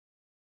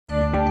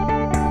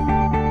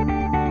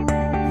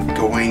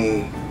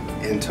going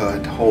into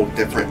a whole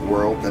different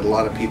world that a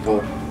lot of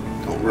people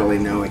don't really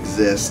know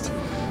exists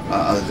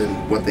other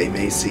than what they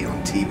may see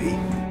on TV.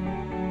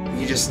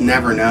 You just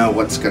never know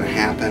what's going to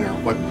happen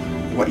or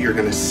what you're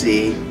going to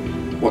see,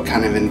 what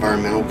kind of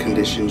environmental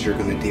conditions you're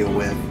going to deal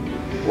with,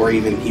 or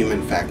even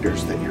human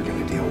factors that you're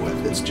going to deal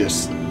with. It's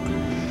just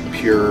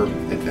pure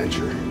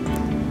adventure.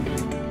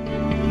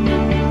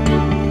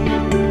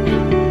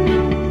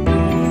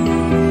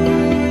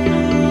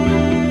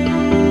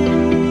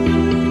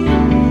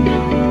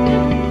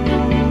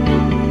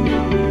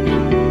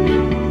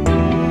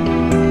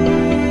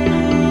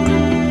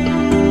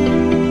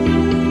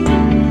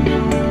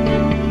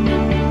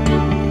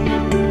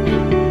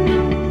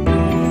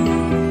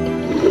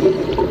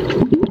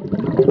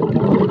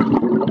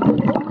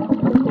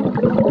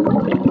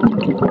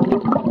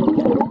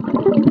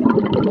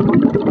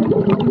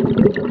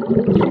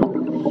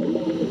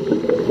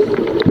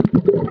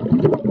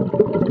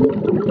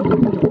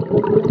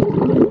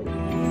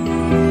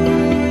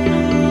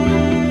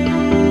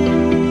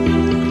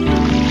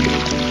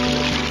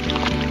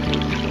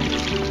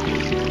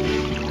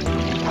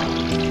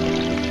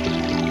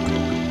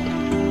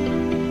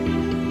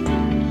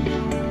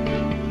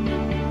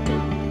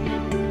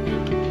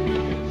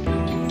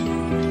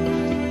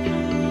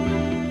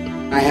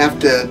 I have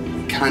to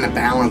kind of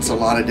balance a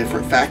lot of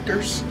different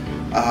factors.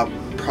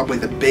 Probably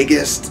the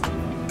biggest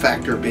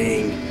factor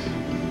being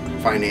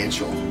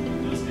financial.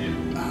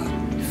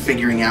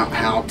 Figuring out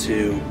how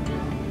to,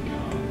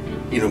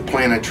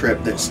 plan a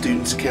trip that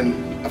students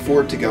can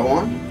afford to go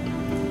on,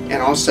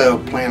 and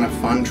also plan a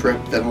fun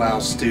trip that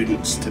allows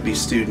students to be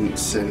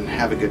students and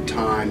have a good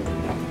time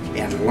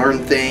and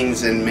learn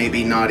things and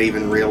maybe not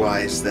even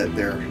realize that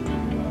they're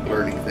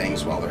learning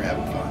things while they're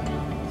having fun.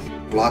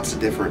 Lots of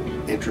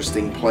different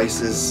interesting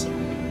places.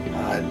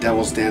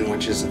 Devil's Den,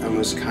 which is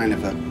almost kind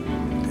of a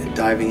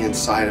diving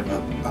inside of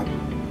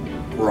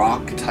a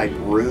rock type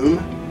room,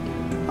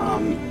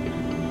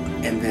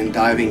 and then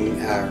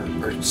diving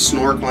or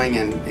snorkeling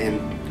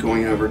and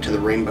going over to the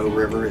Rainbow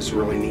River is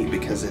really neat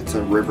because it's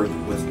a river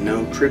with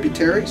no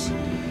tributaries.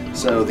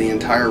 So the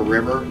entire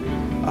river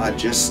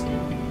just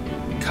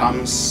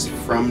comes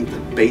from the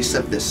base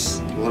of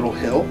this little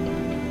hill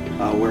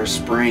where a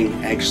spring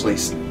actually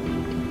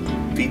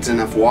feeds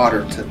enough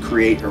water to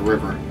create a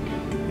river,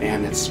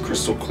 and it's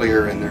crystal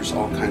clear, and there's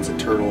all kinds of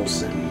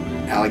turtles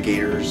and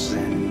alligators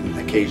and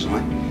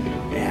occasionally,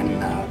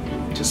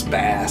 and just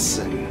bass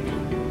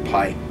and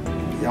pike,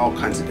 all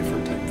kinds of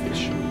different type of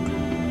fish.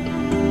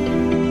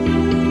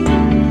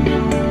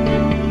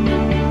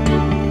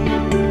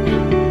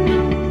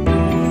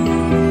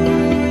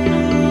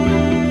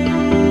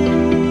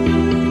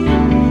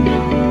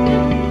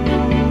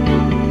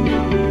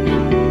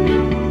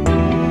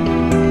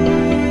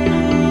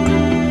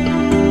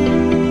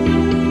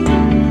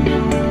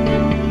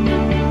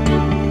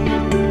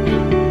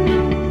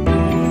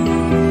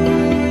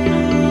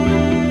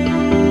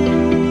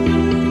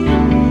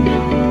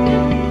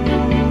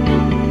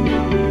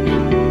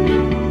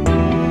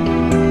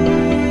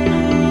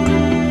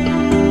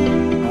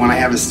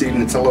 A student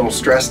that's a little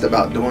stressed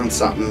about doing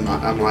something,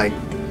 I'm like,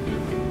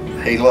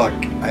 hey look,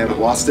 I haven't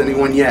lost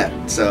anyone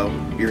yet, so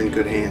you're in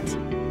good hands.